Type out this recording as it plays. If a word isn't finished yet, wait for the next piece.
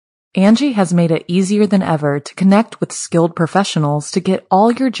Angie has made it easier than ever to connect with skilled professionals to get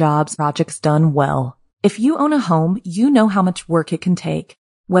all your jobs projects done well. If you own a home, you know how much work it can take,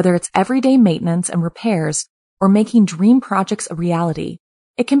 whether it's everyday maintenance and repairs or making dream projects a reality.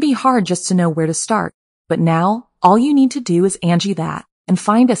 It can be hard just to know where to start, but now all you need to do is Angie that and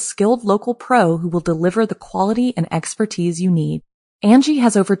find a skilled local pro who will deliver the quality and expertise you need. Angie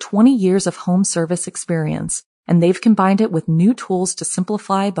has over 20 years of home service experience, and they've combined it with new tools to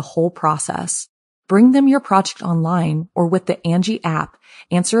simplify the whole process. Bring them your project online or with the Angie app,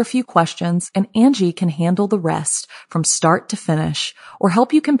 answer a few questions, and Angie can handle the rest from start to finish, or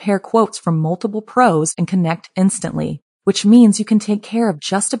help you compare quotes from multiple pros and connect instantly, which means you can take care of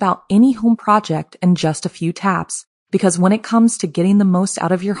just about any home project in just a few taps. Because when it comes to getting the most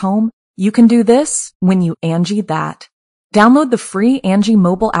out of your home, you can do this when you Angie that. Download the free Angie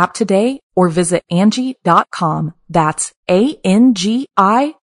mobile app today or visit Angie.com. That's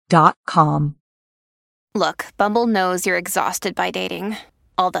ANGI.com. Look, Bumble knows you're exhausted by dating.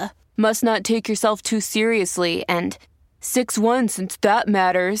 All the, must not take yourself too seriously, and 6'1" since that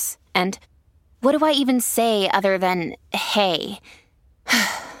matters, and what do I even say other than, hey?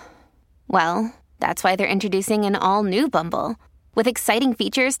 Well, that's why they're introducing an all-new Bumble, with exciting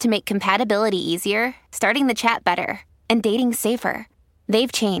features to make compatibility easier, starting the chat better, and dating safer.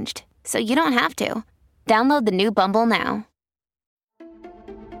 They've changed, so you don't have to. Download the new Bumble now.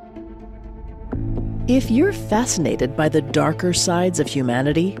 If you're fascinated by the darker sides of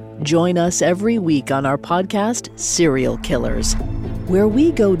humanity, join us every week on our podcast, Serial Killers, where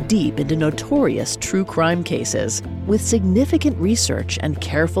we go deep into notorious true crime cases. With significant research and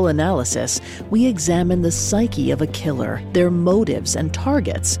careful analysis, we examine the psyche of a killer, their motives and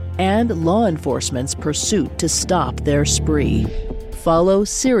targets, and law enforcement's pursuit to stop their spree. Follow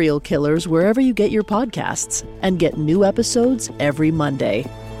Serial Killers wherever you get your podcasts and get new episodes every Monday.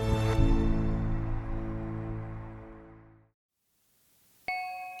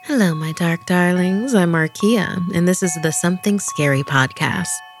 Hello, my dark darlings. I'm Markia, and this is the Something Scary podcast.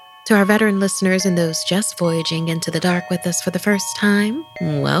 To our veteran listeners and those just voyaging into the dark with us for the first time,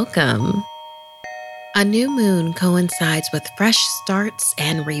 welcome. A new moon coincides with fresh starts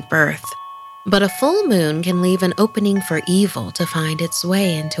and rebirth, but a full moon can leave an opening for evil to find its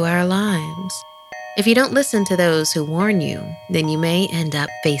way into our lives. If you don't listen to those who warn you, then you may end up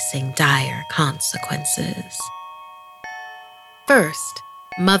facing dire consequences. First,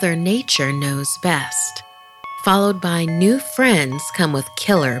 Mother Nature knows best, followed by new friends come with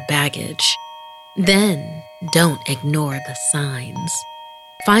killer baggage. Then, don't ignore the signs.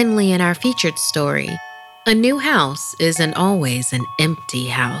 Finally, in our featured story, a new house isn't always an empty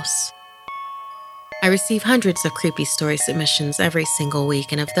house. I receive hundreds of creepy story submissions every single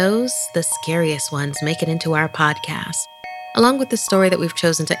week, and of those, the scariest ones make it into our podcast, along with the story that we've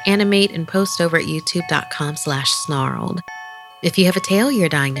chosen to animate and post over at youtube.com/snarled. If you have a tale you're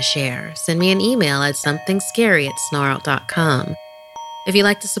dying to share, send me an email at somethingscary@snarled.com. If you'd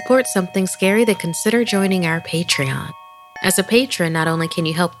like to support Something Scary, then consider joining our Patreon. As a patron, not only can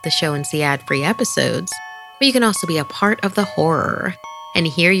you help the show and see ad-free episodes, but you can also be a part of the horror and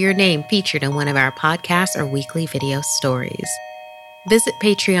hear your name featured in one of our podcasts or weekly video stories. Visit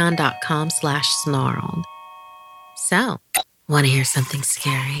patreon.com/snarled. So, want to hear something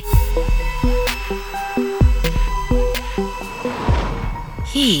scary?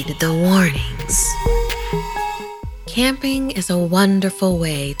 Heed the warnings. Camping is a wonderful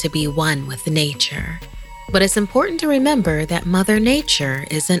way to be one with nature, but it's important to remember that Mother Nature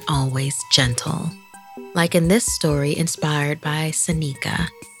isn't always gentle, like in this story inspired by Sanika.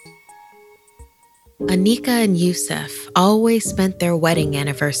 Anika and Yusuf always spent their wedding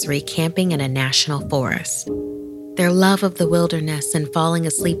anniversary camping in a national forest. Their love of the wilderness and falling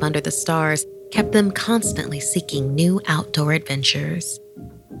asleep under the stars kept them constantly seeking new outdoor adventures.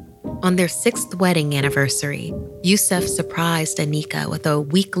 On their 6th wedding anniversary, Yusuf surprised Anika with a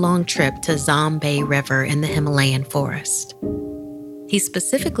week-long trip to Zombay River in the Himalayan forest. He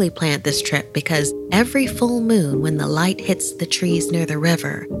specifically planned this trip because every full moon when the light hits the trees near the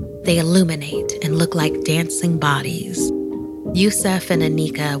river, they illuminate and look like dancing bodies. Yusuf and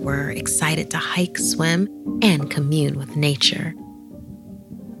Anika were excited to hike, swim, and commune with nature.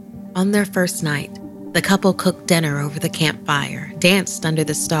 On their first night, the couple cooked dinner over the campfire, danced under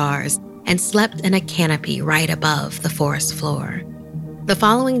the stars, and slept in a canopy right above the forest floor. The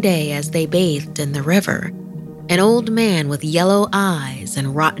following day, as they bathed in the river, an old man with yellow eyes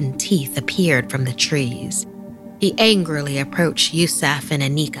and rotten teeth appeared from the trees. He angrily approached Yusuf and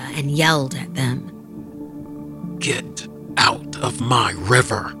Anika and yelled at them. "Get out of my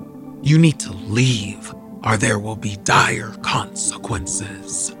river. You need to leave, or there will be dire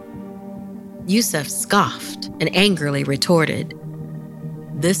consequences." Yusuf scoffed and angrily retorted,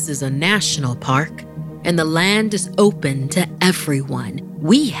 "This is a national park, and the land is open to everyone.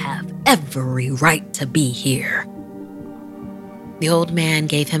 We have every right to be here." The old man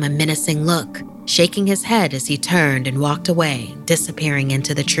gave him a menacing look, shaking his head as he turned and walked away, disappearing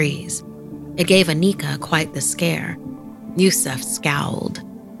into the trees. It gave Anika quite the scare. Yusuf scowled.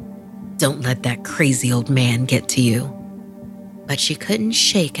 "Don't let that crazy old man get to you." But she couldn't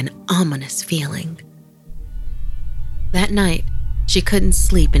shake an ominous feeling. That night, she couldn't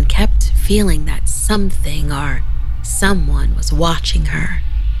sleep and kept feeling that something or someone was watching her.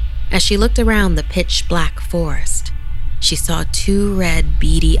 As she looked around the pitch-black forest, she saw two red,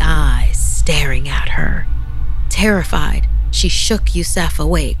 beady eyes staring at her. Terrified, she shook Yusuf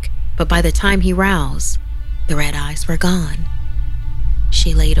awake, but by the time he roused, the red eyes were gone.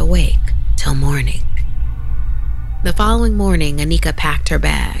 She laid awake till morning. The following morning, Anika packed her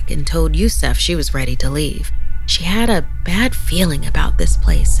bag and told Yusuf she was ready to leave. She had a bad feeling about this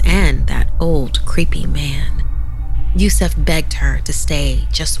place and that old, creepy man. Yusuf begged her to stay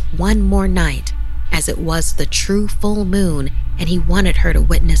just one more night, as it was the true full moon and he wanted her to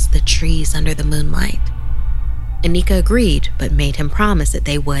witness the trees under the moonlight. Anika agreed, but made him promise that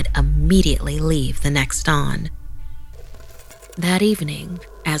they would immediately leave the next dawn. That evening,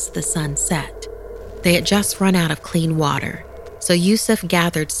 as the sun set, they had just run out of clean water, so Yusuf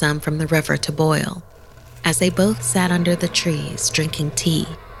gathered some from the river to boil. As they both sat under the trees drinking tea,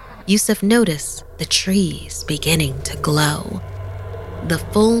 Yusuf noticed the trees beginning to glow. The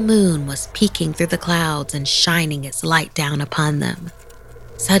full moon was peeking through the clouds and shining its light down upon them.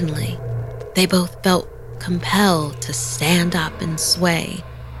 Suddenly, they both felt compelled to stand up and sway,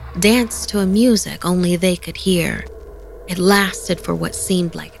 dance to a music only they could hear. It lasted for what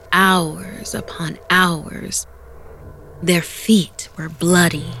seemed like hours upon hours. Their feet were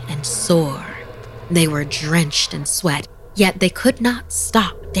bloody and sore. They were drenched in sweat, yet they could not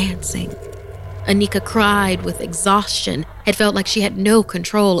stop dancing. Anika cried with exhaustion. It felt like she had no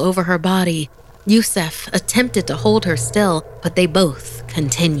control over her body. Yusuf attempted to hold her still, but they both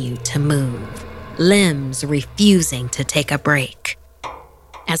continued to move, limbs refusing to take a break.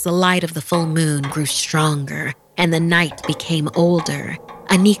 As the light of the full moon grew stronger and the night became older,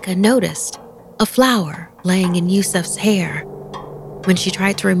 Anika noticed a flower laying in Yusuf's hair. When she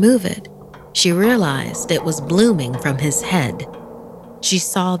tried to remove it, she realized it was blooming from his head. She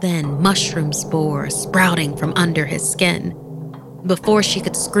saw then mushroom spores sprouting from under his skin. Before she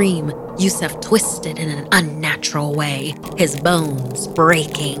could scream, Yusuf twisted in an unnatural way, his bones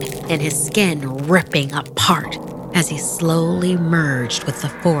breaking and his skin ripping apart as he slowly merged with the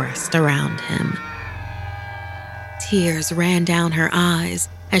forest around him. Tears ran down her eyes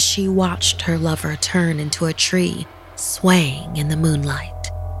as she watched her lover turn into a tree, swaying in the moonlight.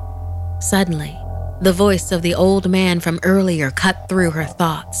 Suddenly, the voice of the old man from earlier cut through her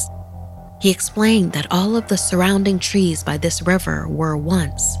thoughts. He explained that all of the surrounding trees by this river were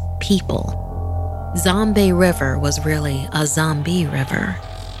once people. Zombie River was really a zombie river,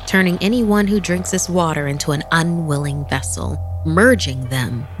 turning anyone who drinks its water into an unwilling vessel, merging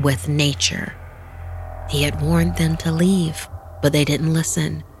them with nature. He had warned them to leave, but they didn't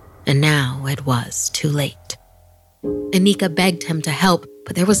listen, and now it was too late. Anika begged him to help,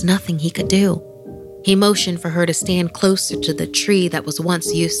 but there was nothing he could do. He motioned for her to stand closer to the tree that was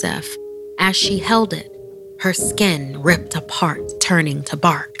once Yusuf. As she held it, her skin ripped apart, turning to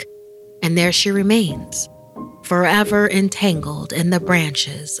bark. And there she remains, forever entangled in the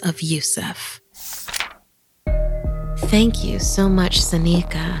branches of Yusuf. Thank you so much,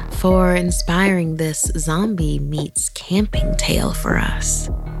 Sanika, for inspiring this zombie meets camping tale for us.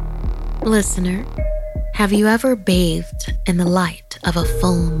 Listener, have you ever bathed in the light of a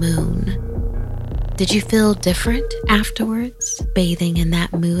full moon? Did you feel different afterwards, bathing in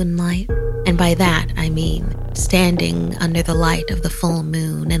that moonlight? And by that, I mean standing under the light of the full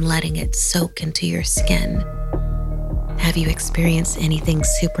moon and letting it soak into your skin. Have you experienced anything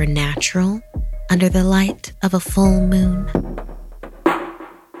supernatural under the light of a full moon?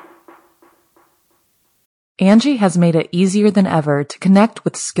 Angie has made it easier than ever to connect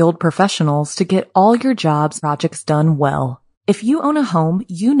with skilled professionals to get all your jobs projects done well. If you own a home,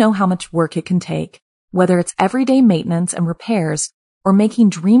 you know how much work it can take, whether it's everyday maintenance and repairs or making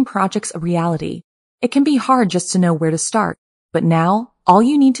dream projects a reality. It can be hard just to know where to start, but now all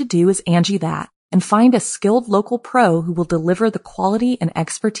you need to do is Angie that and find a skilled local pro who will deliver the quality and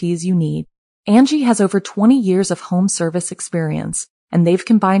expertise you need. Angie has over 20 years of home service experience, and they've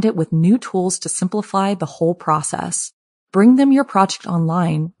combined it with new tools to simplify the whole process. Bring them your project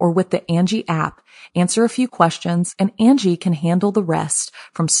online or with the Angie app, answer a few questions, and Angie can handle the rest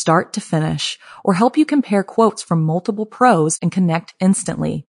from start to finish or help you compare quotes from multiple pros and connect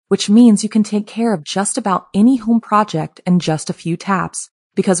instantly, which means you can take care of just about any home project in just a few taps.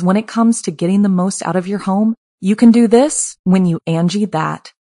 Because when it comes to getting the most out of your home, you can do this when you Angie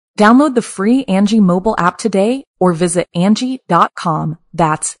that. Download the free Angie mobile app today or visit Angie.com.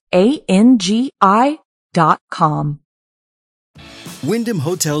 That's ANGI.com. Wyndham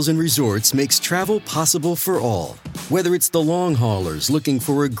Hotels and Resorts makes travel possible for all. Whether it's the long haulers looking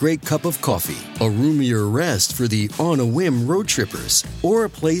for a great cup of coffee, a roomier rest for the on-a-whim road trippers, or a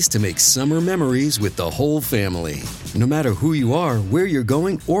place to make summer memories with the whole family. No matter who you are, where you're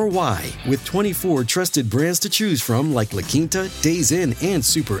going, or why, with 24 trusted brands to choose from like La Quinta, Days Inn, and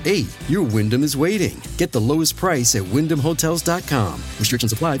Super 8, your Wyndham is waiting. Get the lowest price at WyndhamHotels.com.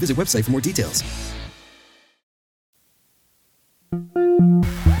 Restrictions apply. Visit website for more details.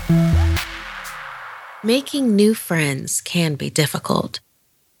 Making new friends can be difficult.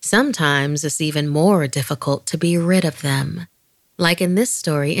 Sometimes it's even more difficult to be rid of them. Like in this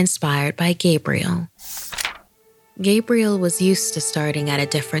story inspired by Gabriel. Gabriel was used to starting at a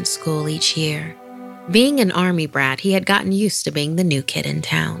different school each year. Being an army brat, he had gotten used to being the new kid in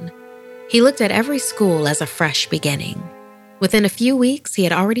town. He looked at every school as a fresh beginning. Within a few weeks, he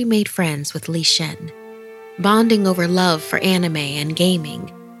had already made friends with Li Shen. Bonding over love for anime and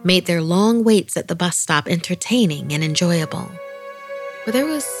gaming made their long waits at the bus stop entertaining and enjoyable. But there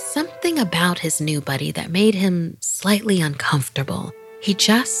was something about his new buddy that made him slightly uncomfortable. He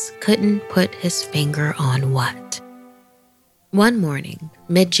just couldn't put his finger on what. One morning,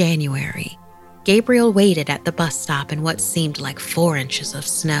 mid-January, Gabriel waited at the bus stop in what seemed like 4 inches of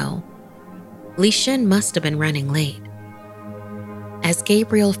snow. Li Shen must have been running late. As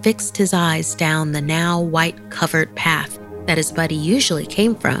Gabriel fixed his eyes down the now white-covered path that his buddy usually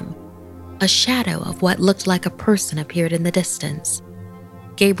came from, a shadow of what looked like a person appeared in the distance.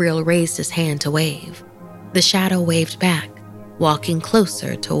 Gabriel raised his hand to wave. The shadow waved back, walking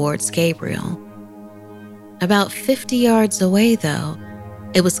closer towards Gabriel. About 50 yards away, though,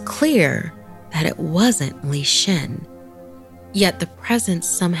 it was clear that it wasn't Li Shen. Yet the presence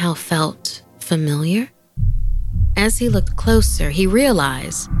somehow felt familiar. As he looked closer, he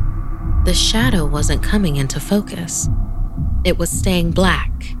realized the shadow wasn't coming into focus. It was staying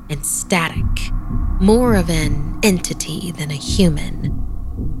black and static, more of an entity than a human.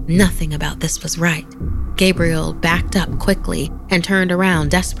 Nothing about this was right. Gabriel backed up quickly and turned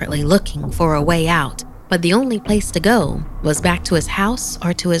around desperately looking for a way out, but the only place to go was back to his house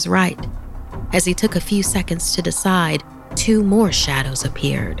or to his right. As he took a few seconds to decide, 2 more shadows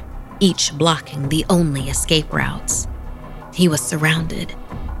appeared, each blocking the only escape routes. He was surrounded.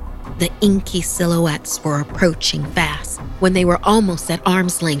 The inky silhouettes were approaching fast. When they were almost at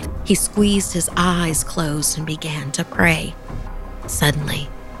arm's length, he squeezed his eyes closed and began to pray. Suddenly,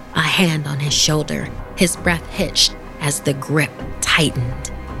 a hand on his shoulder, his breath hitched as the grip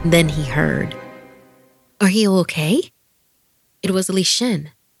tightened. Then he heard, "Are you okay?" It was Li Shen.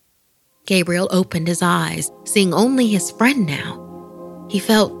 Gabriel opened his eyes, seeing only his friend now. He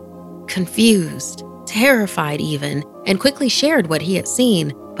felt confused, terrified even, and quickly shared what he had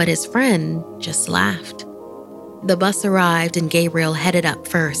seen, but his friend just laughed. The bus arrived and Gabriel headed up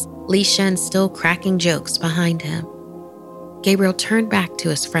first, Li Shen still cracking jokes behind him. Gabriel turned back to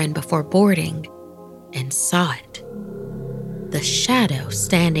his friend before boarding and saw it. The shadow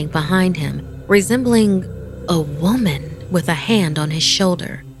standing behind him, resembling a woman with a hand on his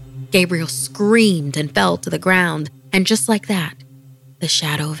shoulder. Gabriel screamed and fell to the ground, and just like that, the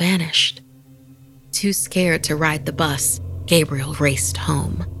shadow vanished. Too scared to ride the bus, Gabriel raced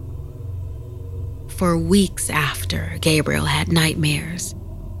home. For weeks after, Gabriel had nightmares.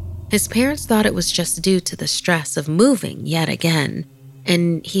 His parents thought it was just due to the stress of moving yet again,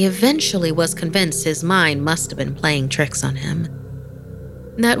 and he eventually was convinced his mind must have been playing tricks on him.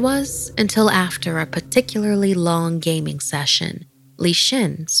 That was until after a particularly long gaming session, Li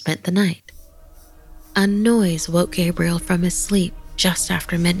Shen spent the night. A noise woke Gabriel from his sleep just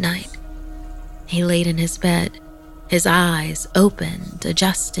after midnight. He laid in his bed, his eyes opened,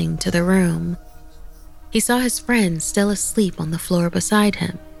 adjusting to the room. He saw his friend still asleep on the floor beside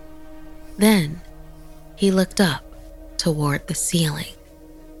him. Then, he looked up toward the ceiling.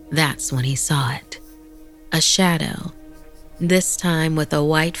 That's when he saw it. A shadow, this time with a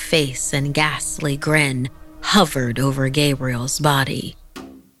white face and ghastly grin, hovered over Gabriel's body.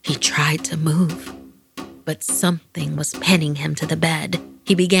 He tried to move, but something was pinning him to the bed.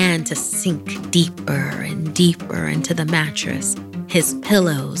 He began to sink deeper and deeper into the mattress, his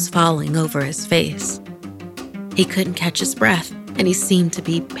pillows falling over his face. He couldn't catch his breath, and he seemed to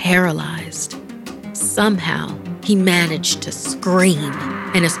be paralyzed. Somehow, he managed to scream,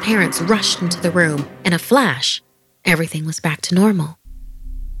 and his parents rushed into the room. In a flash, everything was back to normal.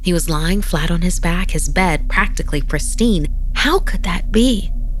 He was lying flat on his back, his bed practically pristine. How could that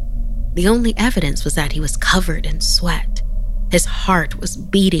be? The only evidence was that he was covered in sweat. His heart was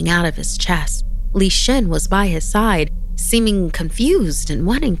beating out of his chest. Li Shen was by his side, seeming confused and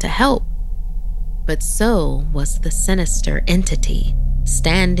wanting to help. But so was the sinister entity,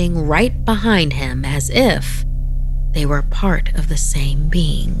 standing right behind him as if they were part of the same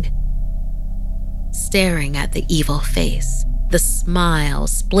being. Staring at the evil face, the smile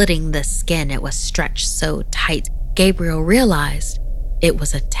splitting the skin it was stretched so tight, Gabriel realized it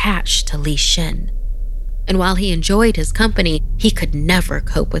was attached to Li Shen. And while he enjoyed his company, he could never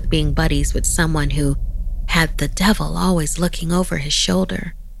cope with being buddies with someone who had the devil always looking over his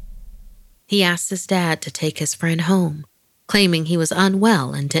shoulder. He asked his dad to take his friend home, claiming he was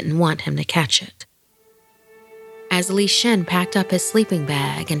unwell and didn't want him to catch it. As Li Shen packed up his sleeping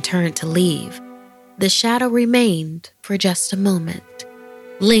bag and turned to leave, the shadow remained for just a moment,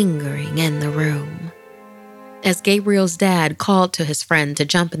 lingering in the room. As Gabriel's dad called to his friend to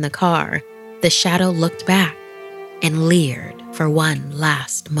jump in the car, the shadow looked back and leered for one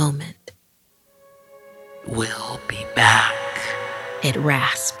last moment. "We'll be back," it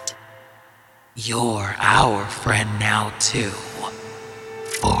rasped. "You're our friend now too.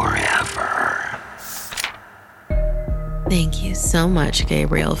 Forever." Thank you so much,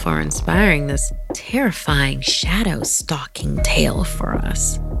 Gabriel, for inspiring this terrifying shadow-stalking tale for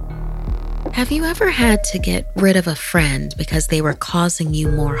us. Have you ever had to get rid of a friend because they were causing you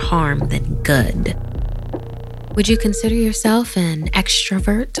more harm than good? Would you consider yourself an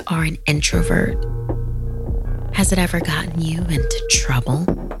extrovert or an introvert? Has it ever gotten you into trouble?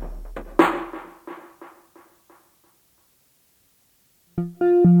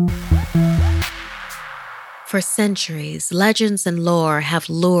 For centuries, legends and lore have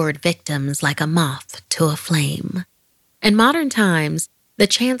lured victims like a moth to a flame. In modern times, the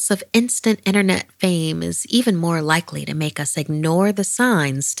chance of instant internet fame is even more likely to make us ignore the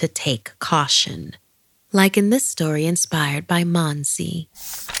signs to take caution. Like in this story inspired by Mansi.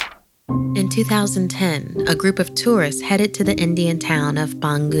 In 2010, a group of tourists headed to the Indian town of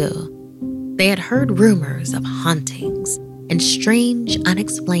Bangu. They had heard rumors of hauntings and strange,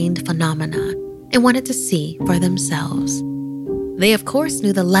 unexplained phenomena and wanted to see for themselves. They, of course,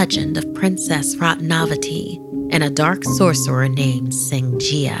 knew the legend of Princess Ratnavati and a dark sorcerer named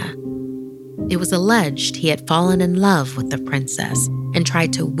Singjia. It was alleged he had fallen in love with the princess and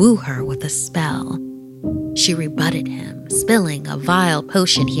tried to woo her with a spell. She rebutted him, spilling a vile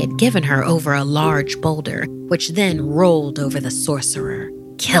potion he had given her over a large boulder, which then rolled over the sorcerer,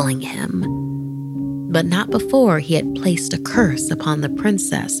 killing him. But not before he had placed a curse upon the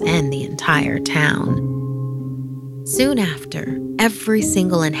princess and the entire town. Soon after, every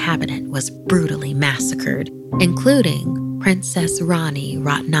single inhabitant was brutally massacred, including Princess Rani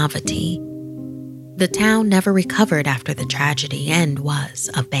Ratnavati. The town never recovered after the tragedy and was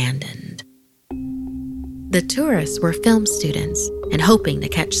abandoned. The tourists were film students and hoping to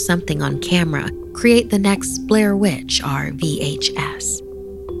catch something on camera, create the next Blair Witch or VHS.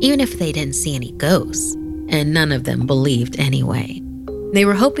 Even if they didn't see any ghosts, and none of them believed anyway. They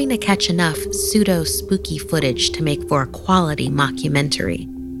were hoping to catch enough pseudo-spooky footage to make for a quality mockumentary.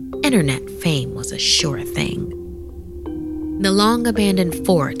 Internet fame was a sure thing. The long-abandoned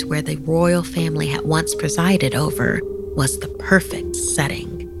fort where the royal family had once presided over was the perfect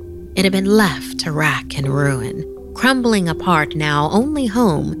setting. It had been left to rack and ruin, crumbling apart now only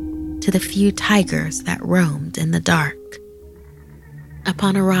home to the few tigers that roamed in the dark.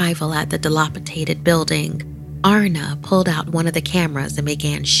 Upon arrival at the dilapidated building, Arna pulled out one of the cameras and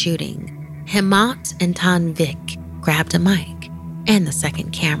began shooting. Hemat and Tanvik grabbed a mic and the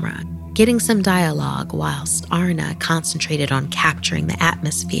second camera, getting some dialogue whilst Arna concentrated on capturing the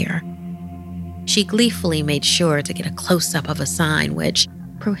atmosphere. She gleefully made sure to get a close-up of a sign which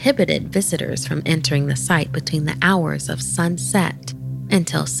prohibited visitors from entering the site between the hours of sunset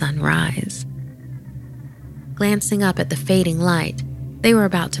until sunrise. Glancing up at the fading light, they were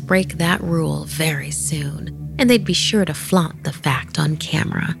about to break that rule very soon, and they'd be sure to flaunt the fact on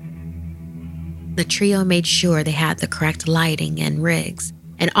camera. The trio made sure they had the correct lighting and rigs,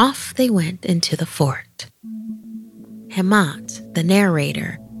 and off they went into the fort. Hemat, the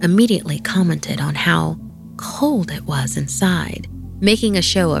narrator, immediately commented on how cold it was inside, making a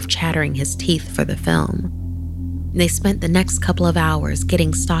show of chattering his teeth for the film. They spent the next couple of hours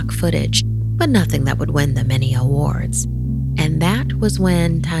getting stock footage, but nothing that would win them any awards. And that was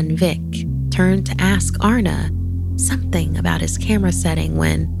when Tanvik turned to ask Arna something about his camera setting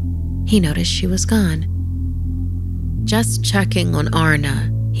when he noticed she was gone. "Just checking on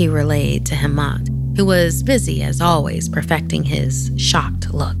Arna," he relayed to Himmat, who was busy as always perfecting his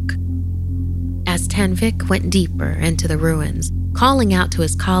shocked look. As Tanvik went deeper into the ruins, calling out to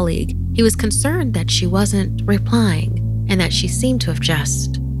his colleague, he was concerned that she wasn't replying and that she seemed to have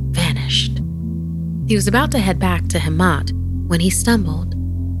just vanished. He was about to head back to Himmat when he stumbled.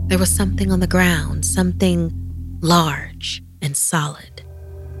 There was something on the ground, something large and solid.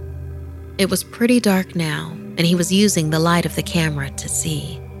 It was pretty dark now, and he was using the light of the camera to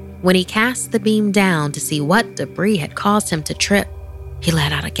see. When he cast the beam down to see what debris had caused him to trip, he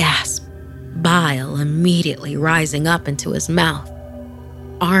let out a gasp, bile immediately rising up into his mouth.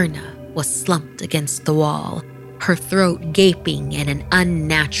 Arna was slumped against the wall, her throat gaping in an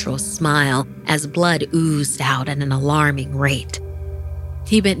unnatural smile as blood oozed out at an alarming rate.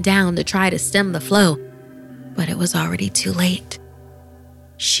 He bent down to try to stem the flow, but it was already too late.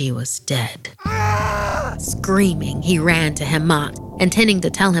 She was dead. Screaming, he ran to Himmat, intending to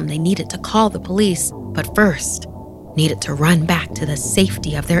tell him they needed to call the police, but first needed to run back to the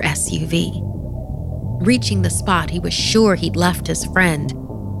safety of their SUV. Reaching the spot he was sure he'd left his friend,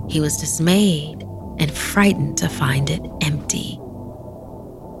 he was dismayed and frightened to find it empty.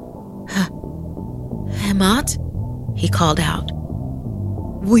 "Himmat?" he called out.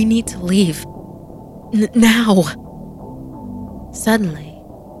 "We need to leave. Now." Suddenly,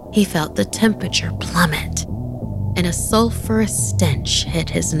 he felt the temperature plummet, and a sulfurous stench hit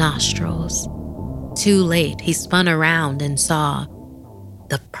his nostrils. Too late, he spun around and saw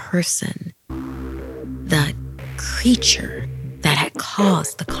the person, the creature that had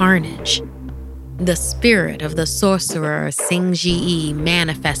caused the carnage. The spirit of the sorcerer Sing Ji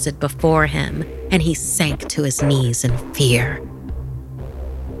manifested before him, and he sank to his knees in fear.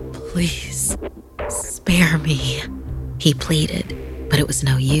 "Please, spare me," he pleaded, but it was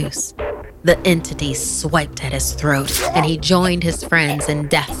no use. The entity swiped at his throat, and he joined his friends in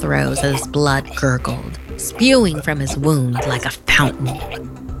death throes as blood gurgled, spewing from his wound like a fountain.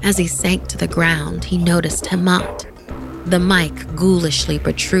 As he sank to the ground, he noticed Himmat, the mic ghoulishly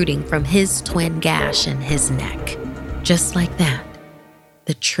protruding from his twin gash in his neck. Just like that,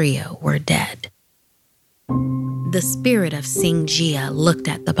 the trio were dead. The spirit of Sing Jia looked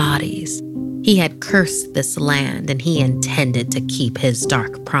at the bodies. He had cursed this land, and he intended to keep his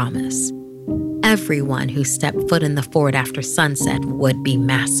dark promise. Everyone who stepped foot in the fort after sunset would be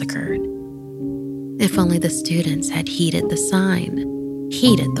massacred. If only the students had heeded the sign,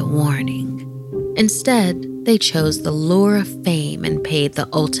 heeded the warning. Instead, they chose the lure of fame and paid the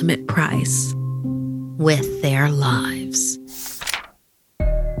ultimate price with their lives.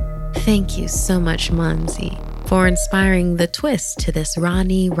 Thank you so much, Mansi, for inspiring the twist to this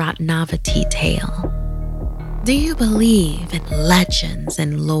Rani Ratnavati tale. Do you believe in legends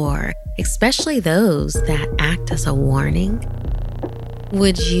and lore, especially those that act as a warning?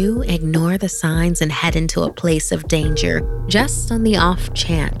 Would you ignore the signs and head into a place of danger just on the off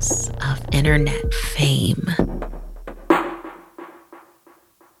chance of internet fame?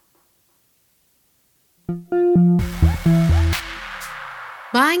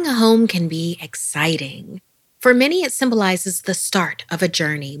 Buying a home can be exciting. For many, it symbolizes the start of a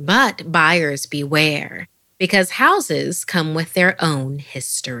journey, but buyers beware, because houses come with their own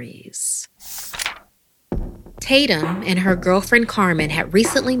histories. Tatum and her girlfriend Carmen had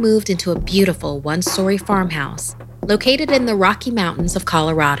recently moved into a beautiful one-story farmhouse located in the Rocky Mountains of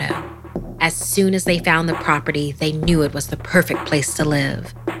Colorado. As soon as they found the property, they knew it was the perfect place to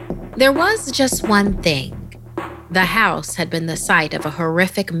live. There was just one thing. The house had been the site of a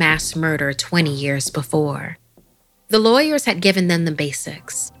horrific mass murder 20 years before. The lawyers had given them the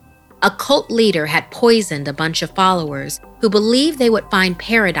basics. A cult leader had poisoned a bunch of followers who believed they would find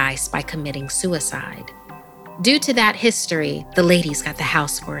paradise by committing suicide. Due to that history, the ladies got the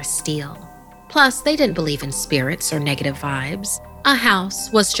house for a steal. Plus, they didn't believe in spirits or negative vibes. A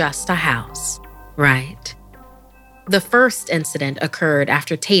house was just a house, right? The first incident occurred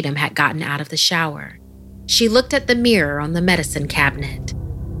after Tatum had gotten out of the shower. She looked at the mirror on the medicine cabinet.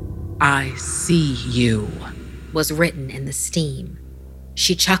 "I see you," was written in the steam.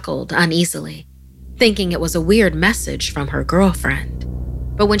 She chuckled uneasily, thinking it was a weird message from her girlfriend.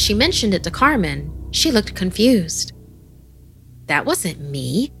 But when she mentioned it to Carmen, she looked confused. "That wasn't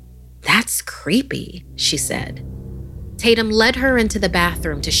me. That's creepy," she said. Tatum led her into the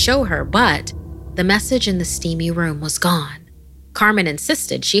bathroom to show her, but the message in the steamy room was gone. Carmen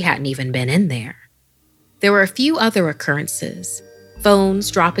insisted she hadn't even been in there. There were a few other occurrences: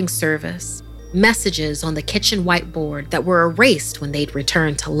 phones dropping service, messages on the kitchen whiteboard that were erased when they'd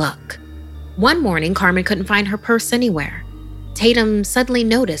returned to look. One morning, Carmen couldn't find her purse anywhere. Tatum suddenly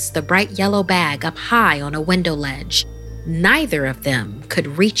noticed the bright yellow bag up high on a window ledge. Neither of them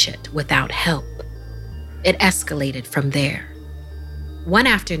could reach it without help. It escalated from there. One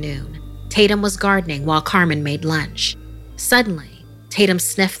afternoon, Tatum was gardening while Carmen made lunch. Suddenly, Tatum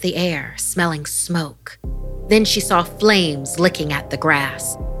sniffed the air, smelling smoke. Then she saw flames licking at the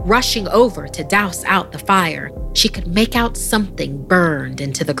grass. Rushing over to douse out the fire, she could make out something burned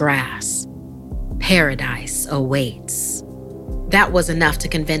into the grass. Paradise awaits. That was enough to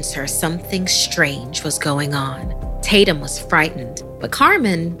convince her something strange was going on. Tatum was frightened, but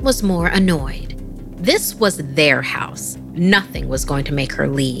Carmen was more annoyed. This was their house. Nothing was going to make her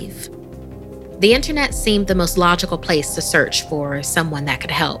leave. The internet seemed the most logical place to search for someone that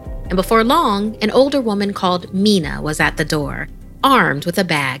could help. And before long, an older woman called Mina was at the door, armed with a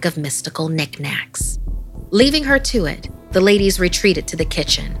bag of mystical knickknacks. Leaving her to it, the ladies retreated to the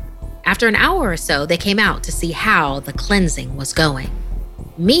kitchen. After an hour or so, they came out to see how the cleansing was going.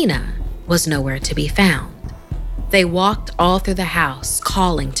 Mina was nowhere to be found. They walked all through the house,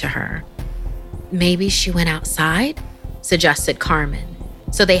 calling to her. Maybe she went outside, suggested Carmen.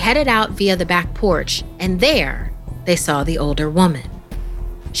 So they headed out via the back porch, and there they saw the older woman.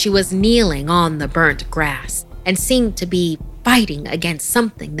 She was kneeling on the burnt grass and seemed to be fighting against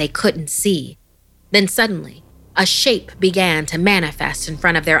something they couldn't see. Then suddenly, a shape began to manifest in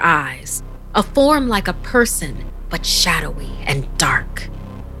front of their eyes, a form like a person, but shadowy and dark.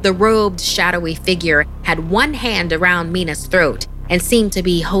 The robed, shadowy figure had one hand around Mina's throat and seemed to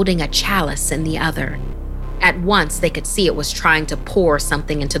be holding a chalice in the other. At once, they could see it was trying to pour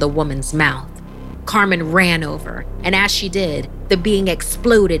something into the woman's mouth. Carmen ran over, and as she did, the being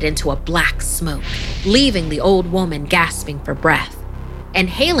exploded into a black smoke, leaving the old woman gasping for breath.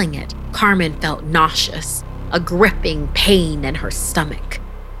 Inhaling it, Carmen felt nauseous, a gripping pain in her stomach.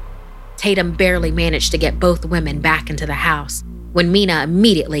 Tatum barely managed to get both women back into the house when Mina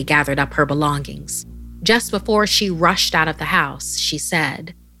immediately gathered up her belongings. Just before she rushed out of the house, she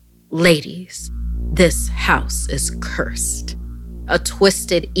said, "Ladies, this house is cursed. A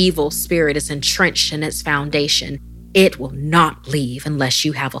twisted, evil spirit is entrenched in its foundation. It will not leave unless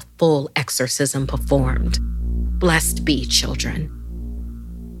you have a full exorcism performed. Blessed be, children."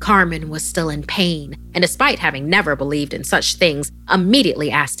 Carmen was still in pain, and despite having never believed in such things,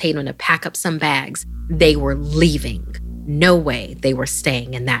 immediately asked Tatum to pack up some bags. They were leaving. No way they were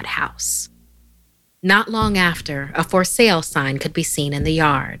staying in that house. Not long after, a for sale sign could be seen in the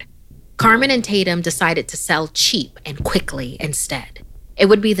yard. Carmen and Tatum decided to sell cheap and quickly instead. It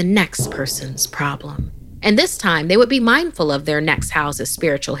would be the next person's problem. And this time, they would be mindful of their next house's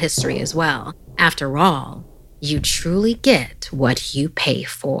spiritual history as well. After all, you truly get what you pay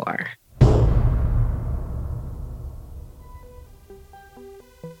for.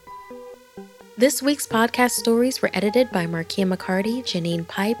 This week's podcast stories were edited by Markia McCarty, Janine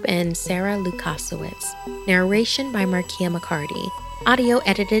Pipe, and Sarah Lukasiewicz. Narration by Markia McCarty. Audio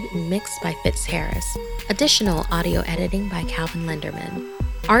edited and mixed by Fitz Harris. Additional audio editing by Calvin Linderman.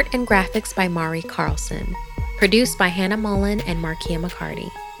 Art and graphics by Mari Carlson. Produced by Hannah Mullen and Markia McCarty.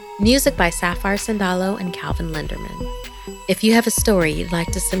 Music by Sapphire Sandalo and Calvin Linderman. If you have a story you'd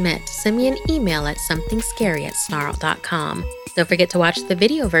like to submit, send me an email at somethingscary@snarled.com. Don't forget to watch the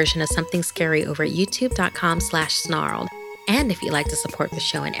video version of Something Scary over at youtube.com/snarled. And if you'd like to support the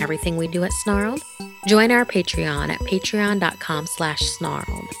show and everything we do at Snarled, join our Patreon at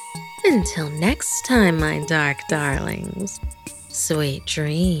patreon.com/snarled. Until next time, my dark darlings, sweet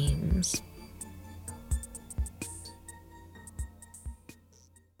dreams.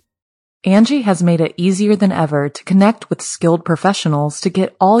 Angie has made it easier than ever to connect with skilled professionals to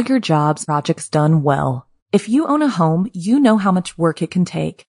get all your jobs projects done well. If you own a home, you know how much work it can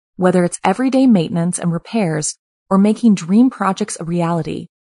take, whether it's everyday maintenance and repairs or making dream projects a reality.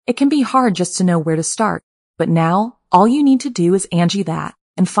 It can be hard just to know where to start, but now all you need to do is Angie that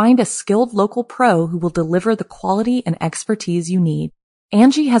and find a skilled local pro who will deliver the quality and expertise you need.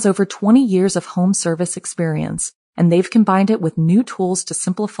 Angie has over 20 years of home service experience, and they've combined it with new tools to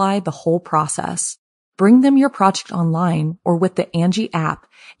simplify the whole process. Bring them your project online or with the Angie app,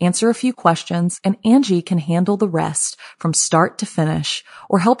 answer a few questions, and Angie can handle the rest from start to finish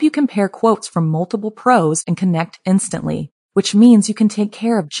or help you compare quotes from multiple pros and connect instantly, which means you can take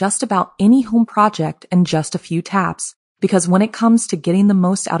care of just about any home project in just a few taps. Because when it comes to getting the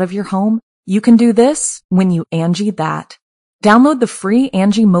most out of your home, you can do this when you Angie that. Download the free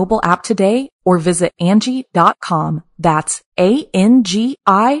Angie mobile app today or visit Angie.com. That's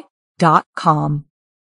ANGI.com.